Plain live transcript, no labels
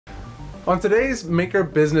On today's Maker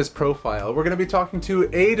Business Profile, we're going to be talking to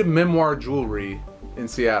Aide Memoire Jewelry in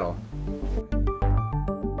Seattle.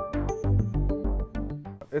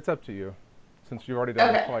 It's up to you, since you've already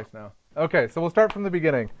done this twice now. Okay, so we'll start from the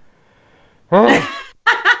beginning. Thank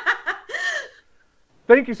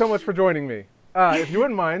you so much for joining me. If you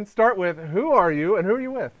wouldn't mind, start with who are you and who are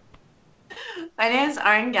you with? My name is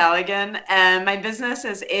Arne Galligan, and my business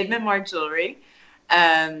is Aide Memoire Jewelry.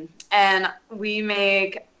 And we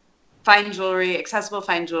make fine jewelry, accessible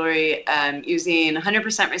fine jewelry, using 100%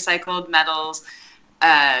 recycled metals,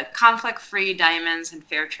 conflict-free diamonds, and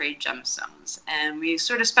fair trade gemstones. And we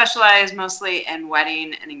sort of specialize mostly in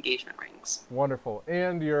wedding and engagement rings. Wonderful.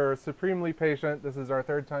 And you're supremely patient. This is our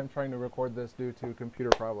third time trying to record this due to computer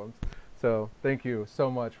problems. So thank you so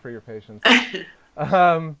much for your patience.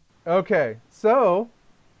 Okay, so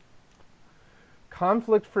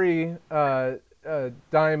conflict-free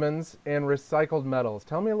diamonds and recycled metals.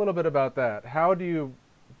 Tell me a little bit about that. How do you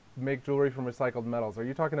make jewelry from recycled metals? Are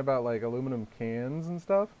you talking about like aluminum cans and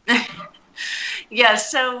stuff?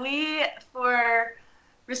 Yes, so for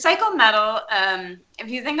recycled metal, if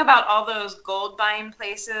you think about all those gold buying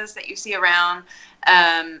places that you see around,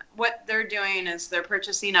 what they're doing is they're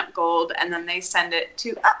purchasing up gold and then they send it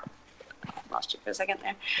to, lost you for a second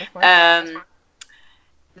there.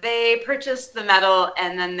 They purchase the metal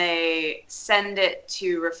and then they send it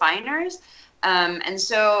to refiners. And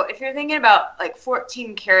so if you're thinking about like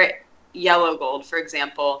 14 karat yellow gold, for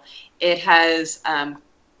example, it has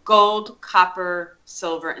gold, copper,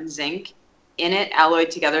 silver, and zinc in it, alloyed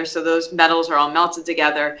together. So those metals are all melted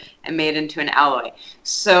together and made into an alloy.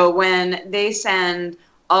 So when they send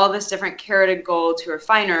all this different carated gold to a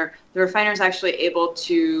refiner, the refiner is actually able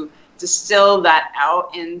to distill that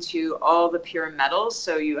out into all the pure metals.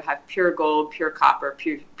 So you have pure gold, pure copper,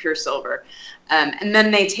 pure silver. And then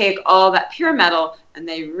they take all that pure metal and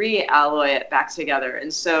they re-alloy it back together.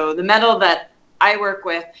 And so the metal that I work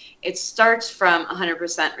with, it starts from 100%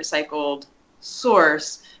 recycled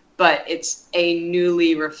source, but it's a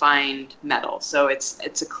newly refined metal. So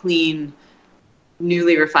it's a clean,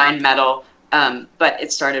 newly refined metal, but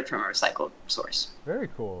it started from a recycled source. Very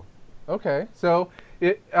cool. Okay, so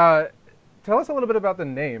tell us a little bit about the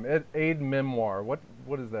name, Aide Memoire. What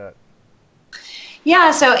is that? Yeah,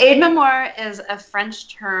 so aide memoire is a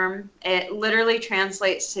French term. It literally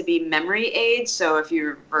translates to be memory aid. So if you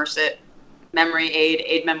reverse it, memory aid,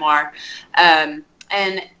 aide memoire. And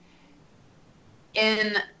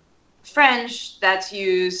in French, that's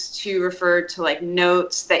used to refer to like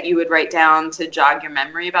notes that you would write down to jog your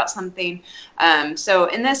memory about something. So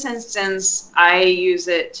in this instance, I use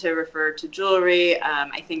it to refer to jewelry.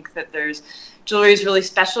 I think that jewelry is really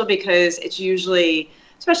special because it's usually,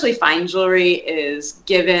 especially fine jewelry, is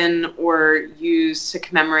given or used to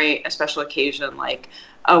commemorate a special occasion like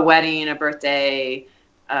a wedding, a birthday,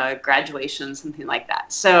 graduation, something like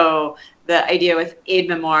that. So the idea with aide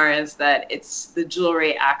memoire is that the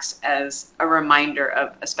jewelry acts as a reminder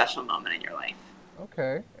of a special moment in your life.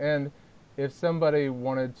 Okay, and if somebody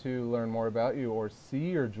wanted to learn more about you or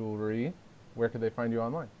see your jewelry, where could they find you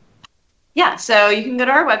online? Yeah, so you can go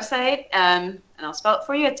to our website, and I'll spell it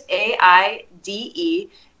for you. It's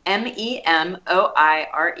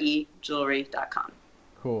AIDEMEMOIRE jewelry.com.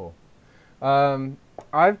 Cool.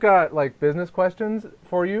 I've got like business questions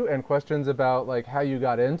for you and questions about like how you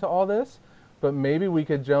got into all this, but maybe we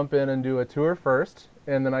could jump in and do a tour first,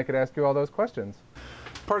 and then I could ask you all those questions.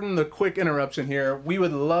 Pardon the quick interruption here. We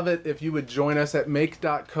would love it if you would join us at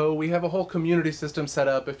make.co. We have a whole community system set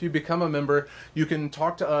up. If you become a member, you can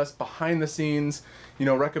talk to us behind the scenes,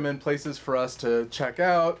 recommend places for us to check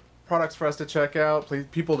out, products for us to check out,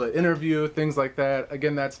 people to interview, things like that.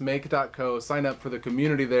 Again, that's make.co. Sign up for the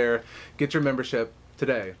community there. Get your membership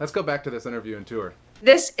today. Let's go back to this interview and tour.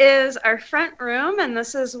 This is our front room, and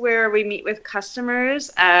this is where we meet with customers.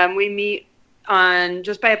 We meet on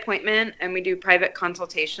just by appointment, and we do private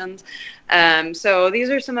consultations. So these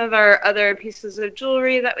are some of our other pieces of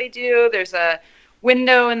jewelry that we do. There's a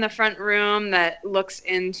window in the front room that looks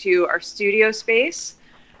into our studio space.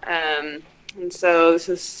 And so this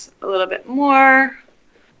is a little bit more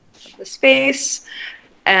of the space.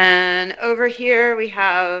 And over here we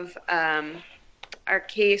have our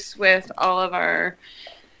case with all of our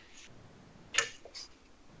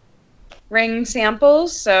ring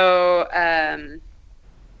samples. So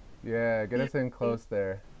yeah, get us in close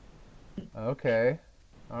there. Okay,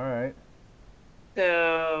 all right.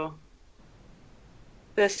 So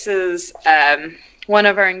this is one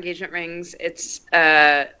of our engagement rings. It's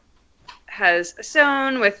has a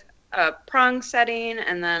stone with a prong setting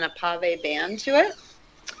and then a pave band to it.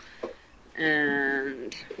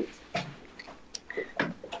 And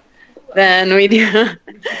Then we do.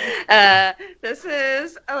 This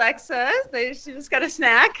is Alexa. She just got a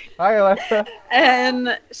snack. Hi, Alexa.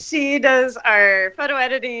 And she does our photo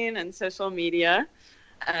editing and social media.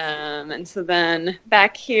 And so then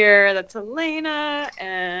back here, that's Elena,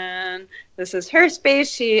 and this is her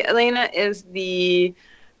space. Elena is the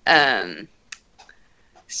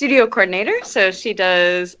studio coordinator, so she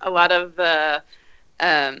does a lot of the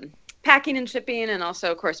packing and shipping and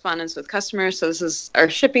also correspondence with customers. So this is our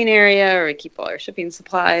shipping area where we keep all our shipping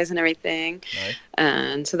supplies and everything. Nice.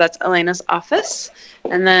 And so that's Elena's office.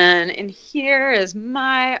 And then in here is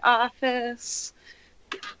my office.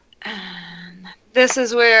 And this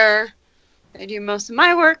is where I do most of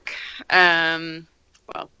my work.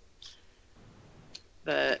 Well,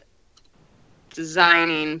 the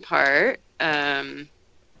designing part. It's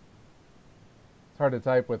hard to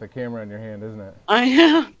type with a camera in your hand, isn't it? I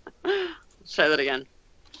know. Let's try that again.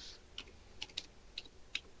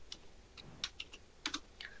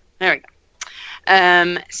 There we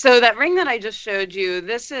go. So that ring that I just showed you,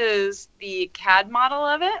 this is the CAD model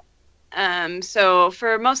of it. So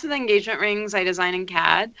for most of the engagement rings, I design in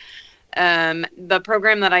CAD. The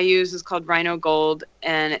program that I use is called Rhino Gold,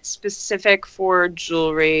 and it's specific for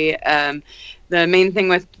jewelry. The main thing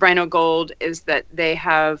with Rhino Gold is that they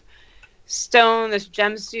have this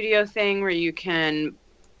gem studio thing where you can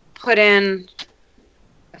put in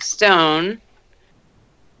a stone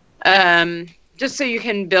just so you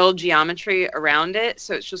can build geometry around it.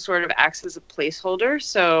 So it just sort of acts as a placeholder.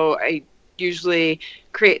 So I usually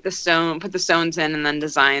create the stone, put the stones in, and then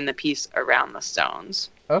design the piece around the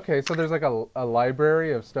stones. Okay, so there's like a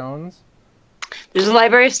library of stones? There's a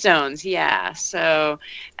library of stones, yeah. So,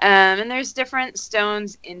 and there's different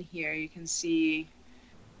stones in here. You can see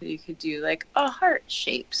you could do like a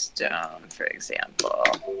heart-shaped stone, for example.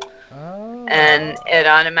 Oh. And it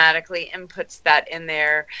automatically inputs that in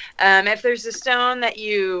there. If there's a stone that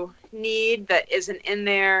you need that isn't in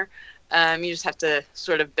there, you just have to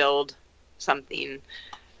sort of build something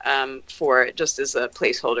for it just as a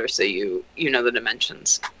placeholder so you know the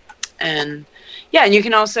dimensions. And yeah, and you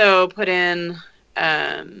can also put in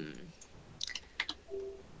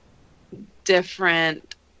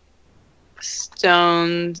different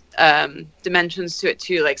stone dimensions to it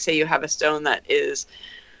too. Like say you have a stone that is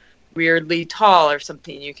weirdly tall or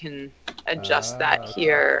something, you can adjust that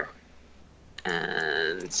here.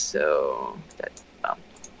 And so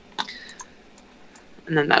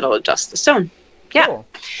and then that'll adjust the stone. Yeah. Cool.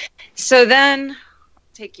 So then I'll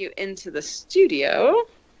take you into the studio.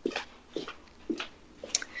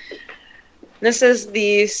 This is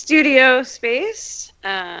the studio space.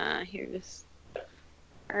 Here's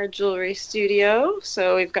our jewelry studio.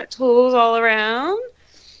 So we've got tools all around.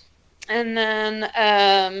 And then,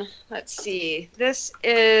 let's see,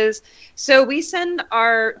 so we send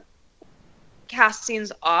our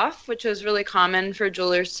castings off, which is really common for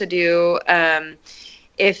jewelers to do. I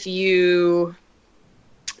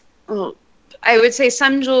would say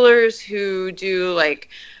some jewelers who do like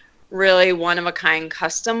really one-of-a-kind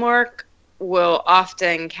custom work will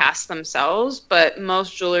often cast themselves, but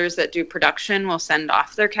most jewelers that do production will send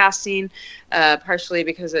off their casting, partially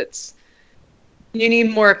because you need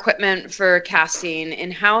more equipment for casting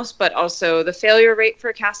in-house, but also the failure rate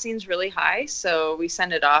for casting is really high, so we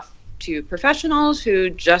send it off to professionals who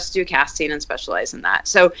just do casting and specialize in that.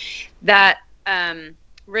 So that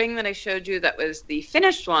ring that I showed you that was the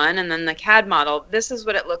finished one and then the CAD model, this is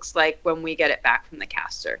what it looks like when we get it back from the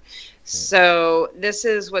caster. So this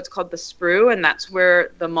is what's called the sprue, and that's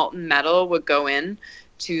where the molten metal would go in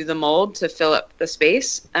to the mold to fill up the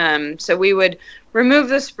space. So we would remove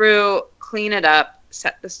the sprue, clean it up,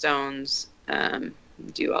 set the stones,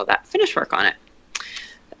 do all that finish work on it.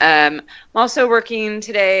 I'm also working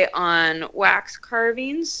today on wax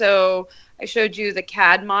carving. So I showed you the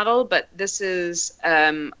CAD model, but this is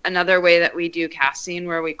another way that we do casting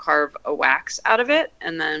where we carve a wax out of it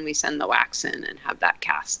and then we send the wax in and have that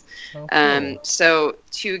cast. Oh, cool. So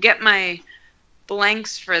to get my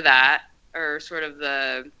blanks for that, or sort of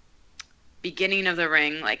the beginning of the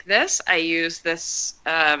ring like this, I use this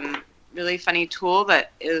really funny tool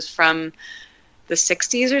that is from the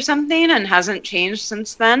 60s or something and hasn't changed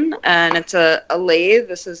since then. And it's a lathe.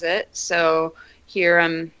 This is it. So here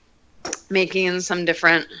I'm making some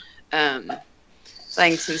different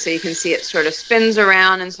lengths, and so you can see it sort of spins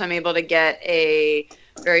around, and so I'm able to get a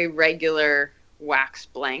very regular wax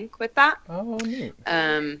blank with that. Oh, neat.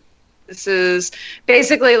 This is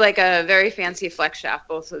basically like a very fancy flex shaft.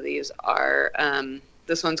 Both of these are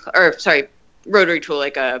this one's rotary tool,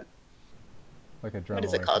 like a Dremel. What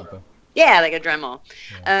is it called? Something. Yeah, like a Dremel.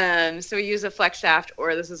 Yeah. So we use a flex shaft,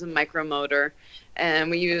 or this is a micro motor.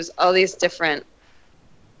 And we use all these different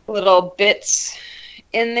little bits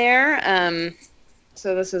in there.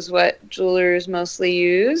 So this is what jewelers mostly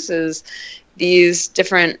use, is these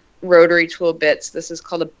different rotary tool bits. This is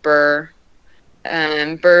called a burr.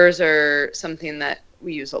 Burrs are something that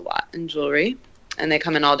we use a lot in jewelry, and they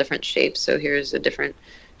come in all different shapes. So here's a different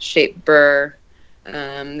shape burr.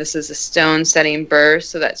 This is a stone setting burr,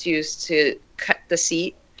 so that's used to cut the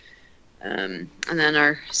seat. And then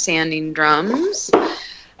our sanding drums.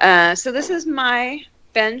 So this is my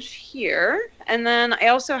bench here. And then I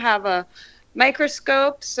also have a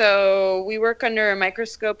microscope. So we work under a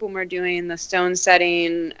microscope when we're doing the stone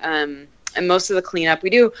setting and most of the cleanup. We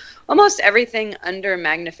do almost everything under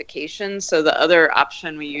magnification. So the other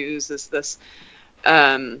option we use is this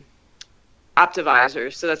optivisor.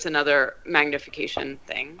 So that's another magnification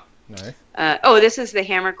thing. Nice. Oh, this is the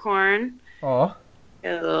hammer corn. Oh.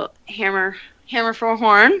 A little hammer for a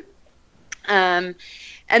horn.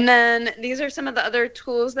 And then these are some of the other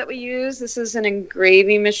tools that we use. This is an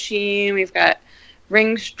engraving machine. We've got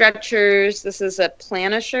ring stretchers. This is a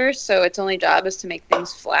planisher, so its only job is to make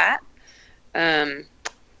things flat.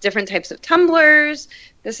 Different types of tumblers.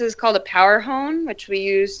 This is called a power hone, which we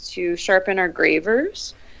use to sharpen our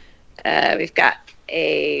gravers. We've got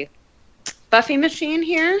a buffing machine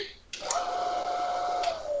here.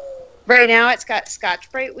 Right now it's got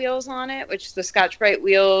Scotch-Brite wheels on it, which the Scotch-Brite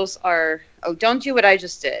wheels are, oh, don't do what I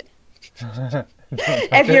just did.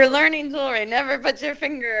 If you're learning jewelry, never put your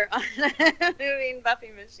finger on a moving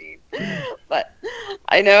buffing machine. But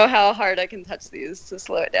I know how hard I can touch these to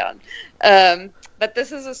slow it down. But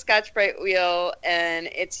this is a Scotch-Brite wheel, and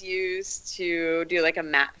it's used to do like a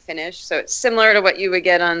matte finish. So it's similar to what you would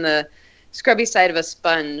get on the scrubby side of a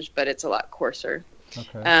sponge, but it's a lot coarser.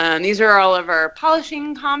 Okay. These are all of our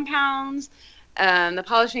polishing compounds. The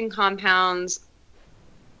polishing compounds,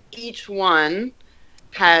 each one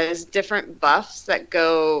has different buffs that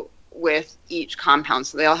go with each compound,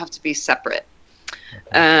 so they all have to be separate.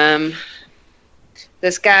 Okay.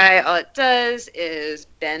 This guy, all it does is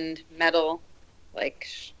bend metal, like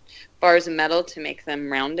bars of metal, to make them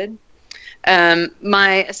rounded.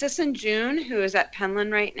 My assistant June, who is at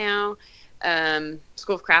Penland right now,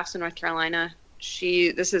 School of Crafts in North Carolina,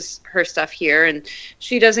 this is her stuff here, and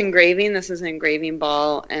she does engraving. This is an engraving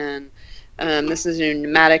ball, and this is a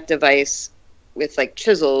pneumatic device with like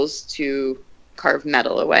chisels to carve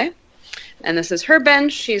metal away. And this is her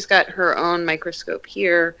bench. She's got her own microscope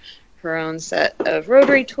here, her own set of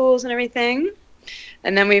rotary tools and everything.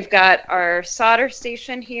 And then we've got our solder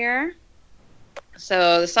station here.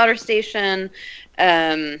 So the solder station,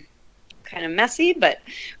 kind of messy, but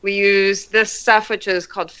we use this stuff which is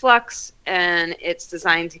called flux, and it's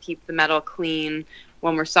designed to keep the metal clean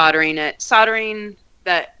when we're soldering it. Soldering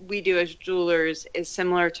that we do as jewelers is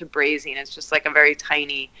similar to brazing. It's just like a very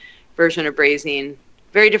tiny version of brazing,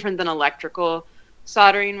 very different than electrical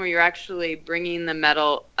soldering, where you're actually bringing the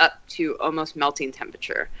metal up to almost melting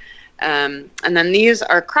temperature. And then these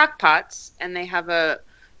are crock pots, and they have a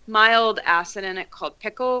mild acid in it called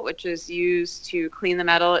pickle, which is used to clean the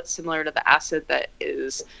metal. It's similar to the acid that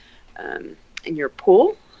is in your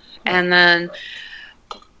pool. And then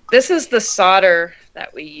this is the solder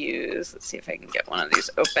that we use. Let's see if I can get one of these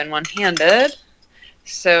open one-handed.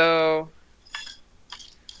 So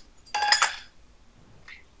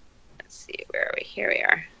let's see, where are we? Here we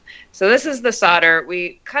are. So this is the solder.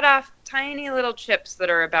 We cut off tiny little chips that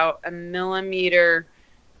are about 1 millimeter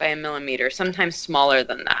by 1 millimeter, sometimes smaller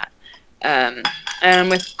than that. And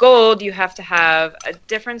with gold, you have to have a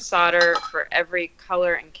different solder for every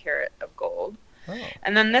color and carat of gold. Oh.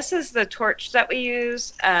 And then this is the torch that we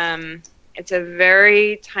use. It's a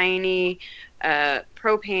very tiny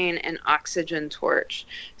propane and oxygen torch.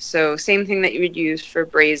 So same thing that you would use for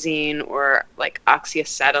brazing or like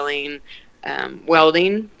oxyacetylene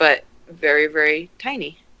welding, but very, very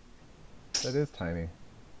tiny. That is tiny.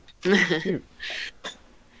 Cute.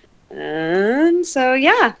 And so,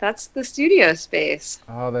 yeah, that's the studio space.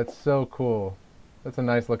 Oh, that's so cool. That's a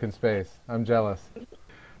nice looking space. I'm jealous.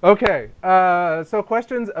 Okay, so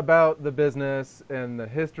questions about the business and the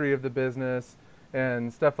history of the business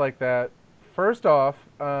and stuff like that. First off,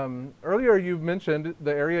 earlier you mentioned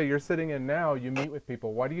the area you're sitting in now, you meet with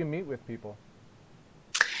people. Why do you meet with people?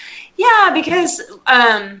 Yeah, because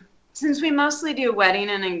since we mostly do wedding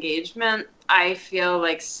and engagement, I feel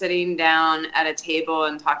like sitting down at a table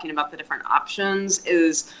and talking about the different options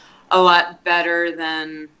is a lot better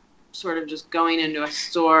than sort of just going into a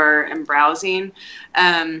store and browsing.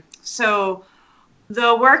 So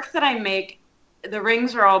the work that I make, the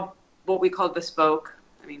rings are all what we call bespoke.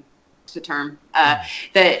 I mean, to term.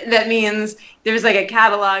 That means there's like a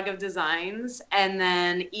catalog of designs, and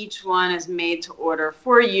then each one is made to order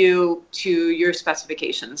for you to your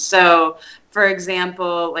specifications. So, for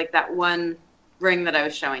example, like that one ring that I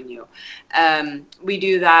was showing you, we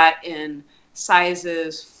do that in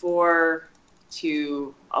sizes 4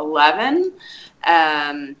 to 11,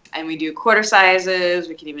 and we do quarter sizes.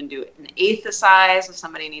 We can even do an eighth a size if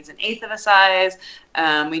somebody needs an eighth of a size.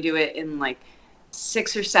 We do it in like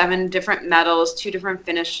 6 or 7 different metals, 2 different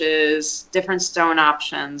finishes, different stone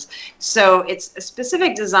options. So it's a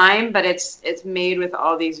specific design, but it's made with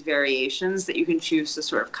all these variations that you can choose to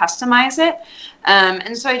sort of customize it.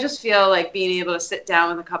 And so I just feel like being able to sit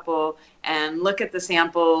down with a couple and look at the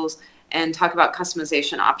samples and talk about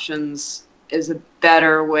customization options is a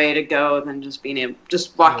better way to go than just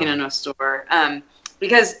walking into a store.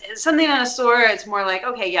 Because something in a store, it's more like,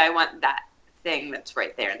 okay, yeah, I want that thing that's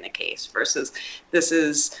right there in the case, versus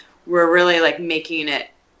we're really like making it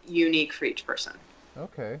unique for each person.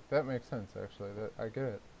 Okay, that makes sense actually. I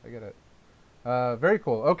get it. Very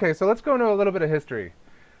cool. Okay, so let's go into a little bit of history.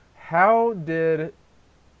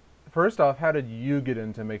 First off, how did you get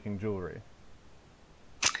into making jewelry?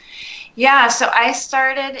 Yeah, so I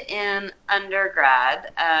started in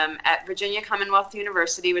undergrad at Virginia Commonwealth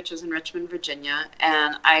University, which is in Richmond, Virginia,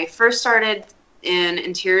 and I first started in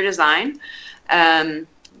interior design,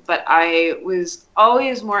 but I was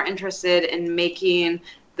always more interested in making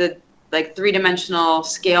the like 3-dimensional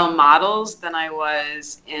scale models than I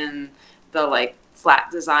was in the like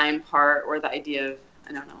flat design part, or the idea of,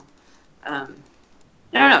 I don't know,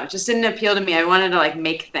 it just didn't appeal to me. I wanted to like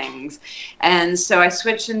make things. And so I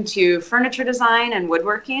switched into furniture design and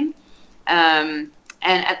woodworking. And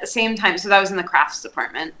at the same time, so that was in the crafts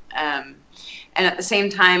department. And at the same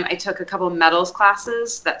time, I took a couple of metals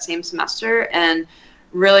classes that same semester and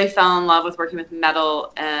really fell in love with working with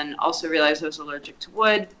metal, and also realized I was allergic to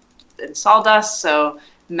wood and sawdust. So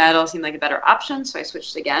metal seemed like a better option. So I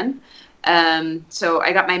switched again. So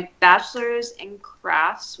I got my bachelor's in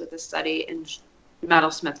crafts with a study in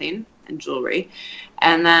metalsmithing and jewelry.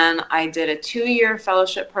 And then I did a 2-year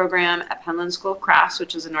fellowship program at Penland School of Crafts,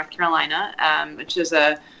 which is in North Carolina, which is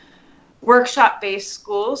a workshop-based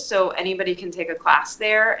school, so anybody can take a class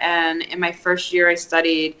there. And in my first year, I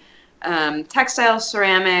studied textiles,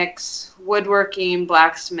 ceramics, woodworking,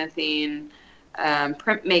 blacksmithing,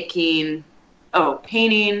 printmaking,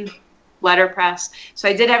 painting, letterpress. So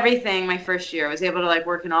I did everything my first year. I was able to like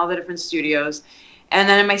work in all the different studios. And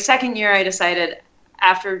then in my second year, I decided,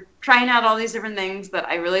 after trying out all these different things, that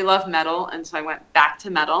I really love metal. And so I went back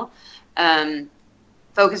to metal,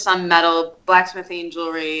 focused on metal, blacksmithing,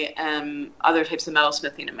 jewelry, other types of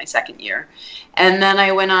metalsmithing in my second year. And then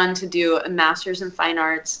I went on to do a master's in fine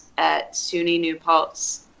arts at SUNY New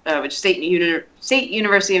Paltz, which is State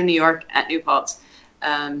University of New York at New Paltz.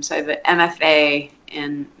 So I have an MFA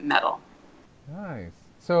in metal. Nice.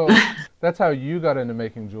 So that's how you got into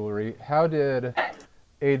making jewelry. How did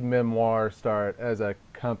Aide Memoire start as a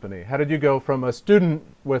company? How did you go from a student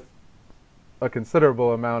with a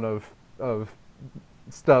considerable amount of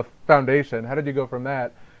stuff, foundation, how did you go from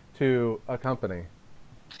that to a company?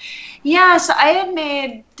 Yeah, so I had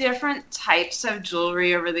made different types of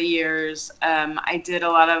jewelry over the years. I did a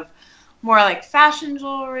lot of more like fashion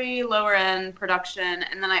jewelry, lower end production,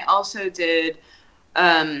 and then I also did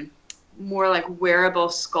more like wearable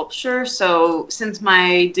sculpture. So since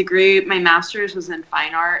my degree, my master's was in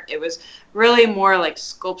fine art, it was really more like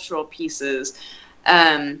sculptural pieces.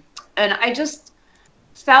 And I just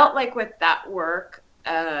felt like with that work,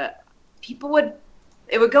 it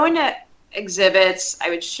would go into exhibits, I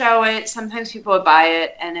would show it, sometimes people would buy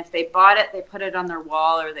it, and if they bought it, they put it on their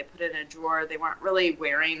wall or they put it in a drawer. They weren't really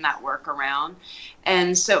wearing that work around.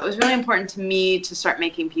 And so it was really important to me to start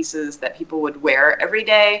making pieces that people would wear every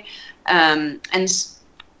day. And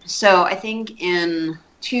so I think in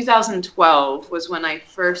 2012 was when I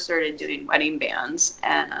first started doing wedding bands,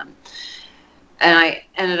 and I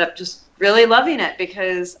ended up just really loving it,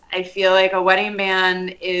 because I feel like a wedding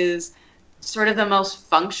band is sort of the most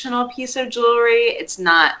functional piece of jewelry. It's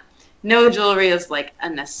not, no jewelry is like a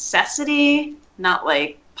necessity, not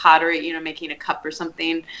like pottery, making a cup or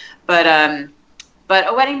something, but a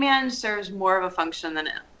wedding band serves more of a function than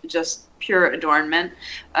just pure adornment.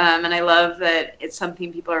 And I love that it's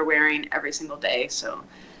something people are wearing every single day. So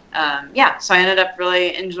so I ended up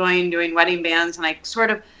really enjoying doing wedding bands, and I sort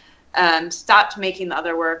of stopped making the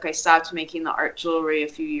other work. I stopped making the art jewelry a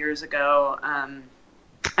few years ago.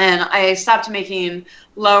 And I stopped making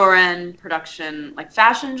lower end production, like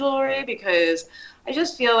fashion jewelry, because I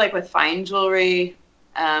just feel like with fine jewelry,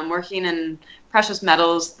 working in precious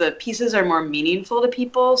metals, the pieces are more meaningful to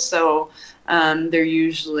people. So they're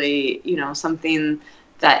usually, something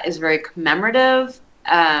that is very commemorative,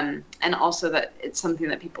 and also that it's something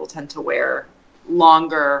that people tend to wear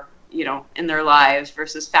longer, in their lives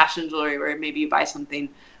versus fashion jewelry where maybe you buy something,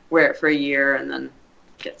 wear it for a year, and then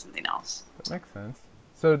get something else. That makes sense.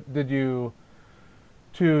 So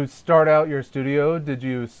to start out your studio, did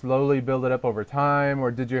you slowly build it up over time,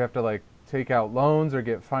 or did you have to like take out loans or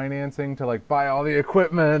get financing to like buy all the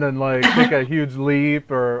equipment and like take a huge leap?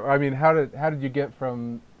 Or I mean, how did you get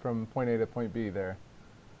from point A to point B there?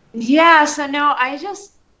 Yeah, so no, I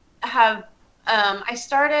just have, I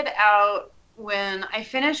started out when I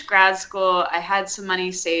finished grad school. I had some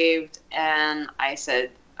money saved, and I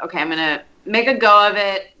said, okay, I'm going to make a go of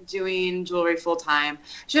it doing jewelry full time.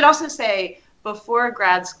 Should also say, before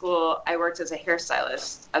grad school, I worked as a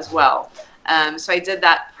hairstylist as well. So I did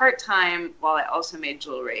that part-time while I also made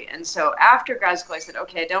jewelry. And so after grad school, I said,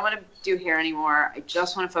 okay, I don't want to do hair anymore. I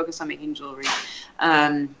just want to focus on making jewelry.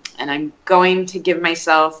 And I'm going to give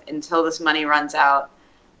myself until this money runs out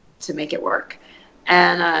to make it work.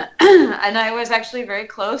 And and I was actually very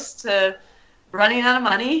close to running out of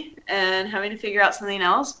money and having to figure out something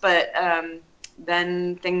else. But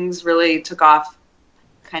then things really took off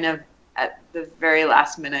kind of at the very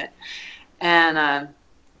last minute. And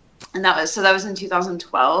that was in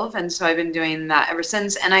 2012, and so I've been doing that ever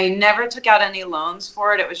since. And I never took out any loans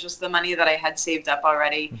for it. It was just the money that I had saved up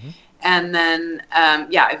already. Mm-hmm. And then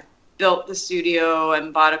I've built the studio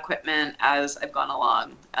and bought equipment as I've gone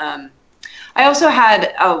along. I also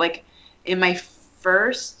had like in my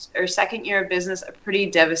first or second year of business a pretty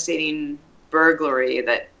devastating burglary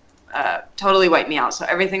that totally wiped me out. So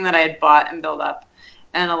everything that I had bought and built up,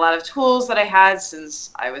 and a lot of tools that I had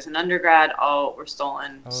since I was an undergrad, all were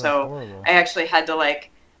stolen. Oh, so horrible. I actually had to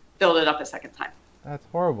like build it up a second time. That's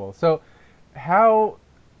horrible. So how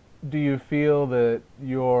do you feel that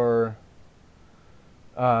your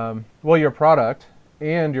your product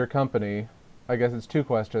and your company, I guess it's two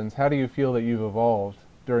questions, how do you feel that you've evolved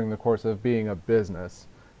during the course of being a business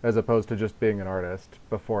as opposed to just being an artist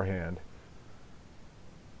beforehand?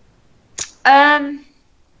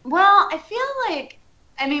 Well, I feel like,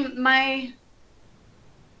 my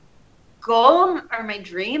goal or my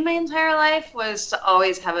dream my entire life was to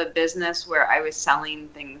always have a business where I was selling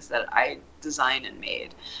things that I designed and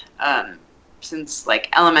made. Since like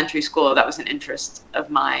elementary school, that was an interest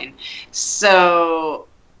of mine. So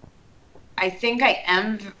I think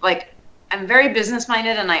I'm very business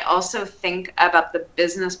minded, and I also think about the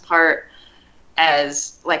business part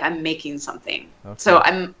as like I'm making something. Okay. So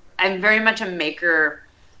I'm very much a maker.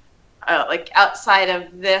 Like outside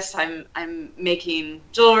of this, I'm making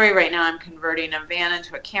jewelry right now. I'm converting a van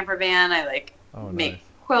into a camper van. I make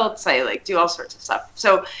quilts. I do all sorts of stuff.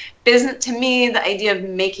 So business, to me, the idea of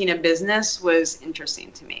making a business was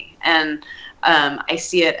interesting to me, and I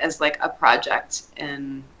see it as like a project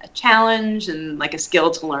and a challenge and like a skill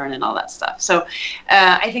to learn and all that stuff. So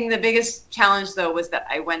I think the biggest challenge though was that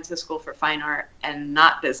I went to school for fine art and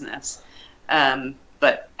not business,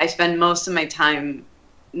 but I spend most of my time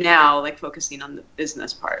now like focusing on the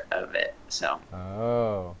business part of it. So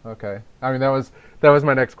okay. That was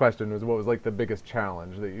my next question, was what was like the biggest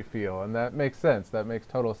challenge that you feel, and that makes sense. That makes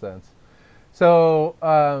total sense. So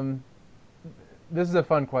this is a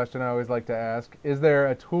fun question I always like to ask. Is there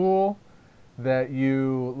a tool that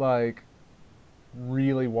you like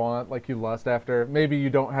really want, like you lust after? Maybe you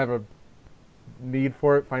don't have a need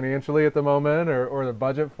for it financially at the moment or the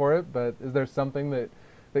budget for it, but is there something that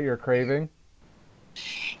you're craving?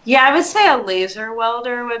 Yeah, I would say a laser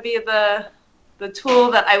welder would be the tool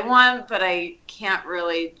that I want, but I can't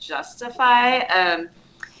really justify.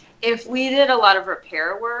 If we did a lot of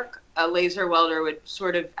repair work, a laser welder would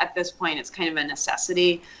sort of, at this point, it's kind of a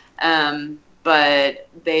necessity. But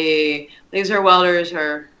laser welders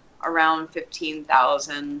are around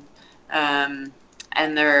 15,000, and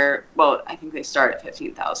I think they start at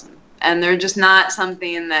 15,000, and they're just not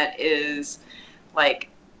something that is like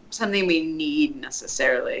something we need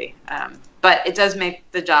necessarily. But it does make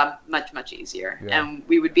the job much, much easier. Yeah. And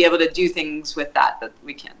we would be able to do things with that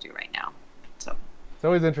we can't do right now. So it's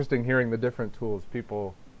always interesting hearing the different tools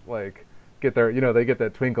people like get their, they get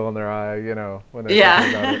that twinkle in their eye, when they're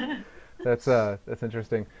talking about it. That's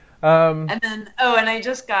interesting. And then, and I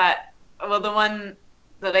just got, the one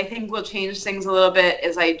that I think will change things a little bit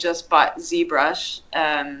is I just bought ZBrush.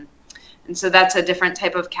 And so that's a different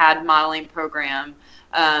type of CAD modeling program.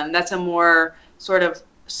 That's a more sort of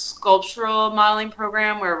sculptural modeling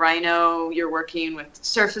program where Rhino, you're working with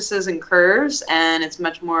surfaces and curves, and it's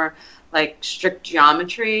much more like strict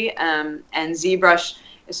geometry. And ZBrush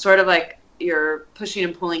is sort of like, you're pushing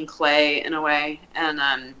and pulling clay in a way,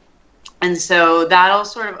 and so that'll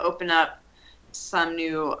sort of open up some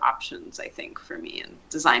new options, I think, for me and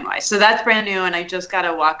design wise. So that's brand new, and I just got a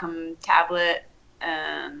Wacom tablet.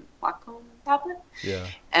 Yeah.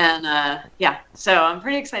 And yeah, so I'm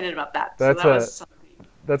pretty excited about that. So that was something.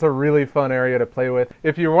 That's a really fun area to play with.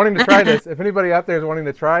 If you're wanting to try this, if anybody out there is wanting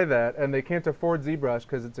to try that and they can't afford ZBrush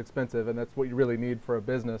because it's expensive and that's what you really need for a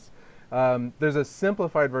business, there's a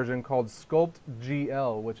simplified version called Sculpt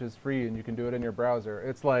GL, which is free and you can do it in your browser.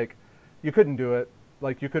 It's like, you couldn't do it,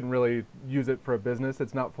 like you couldn't really use it for a business.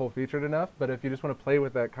 It's not full featured enough, but if you just want to play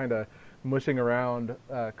with that kind of mushing around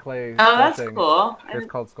clay that's thing, cool. it's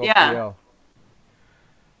called Sculpt GL.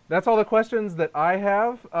 That's all the questions that I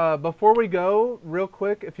have. Before we go, real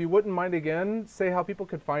quick, if you wouldn't mind again, say how people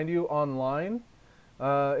could find you online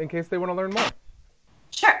in case they want to learn more.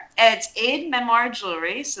 Sure. It's Aide Memoire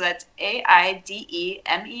Jewelry. So that's AIDEMEMOIRE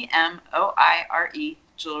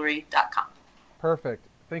jewelry.com. Perfect.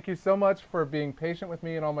 Thank you so much for being patient with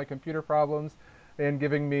me and all my computer problems and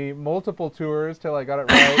giving me multiple tours till I got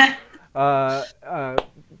it right.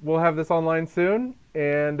 We'll have this online soon.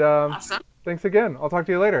 And awesome. Thanks again. I'll talk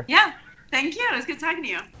to you later. Yeah. Thank you. It was good talking to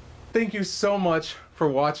you. Thank you so much for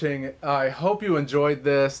watching. I hope you enjoyed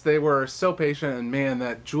this. They were so patient, and man,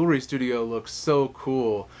 that jewelry studio looks so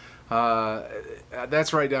cool.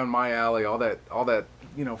 That's right down my alley. All that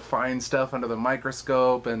fine stuff under the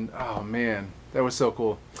microscope, and oh man, that was so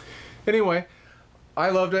cool. Anyway, I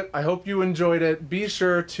loved it. I hope you enjoyed it. Be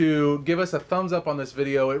sure to give us a thumbs up on this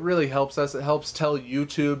video. It really helps us. It helps tell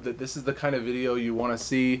YouTube that this is the kind of video you want to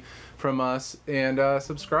see from us, and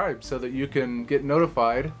subscribe so that you can get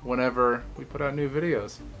notified whenever we put out new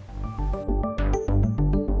videos.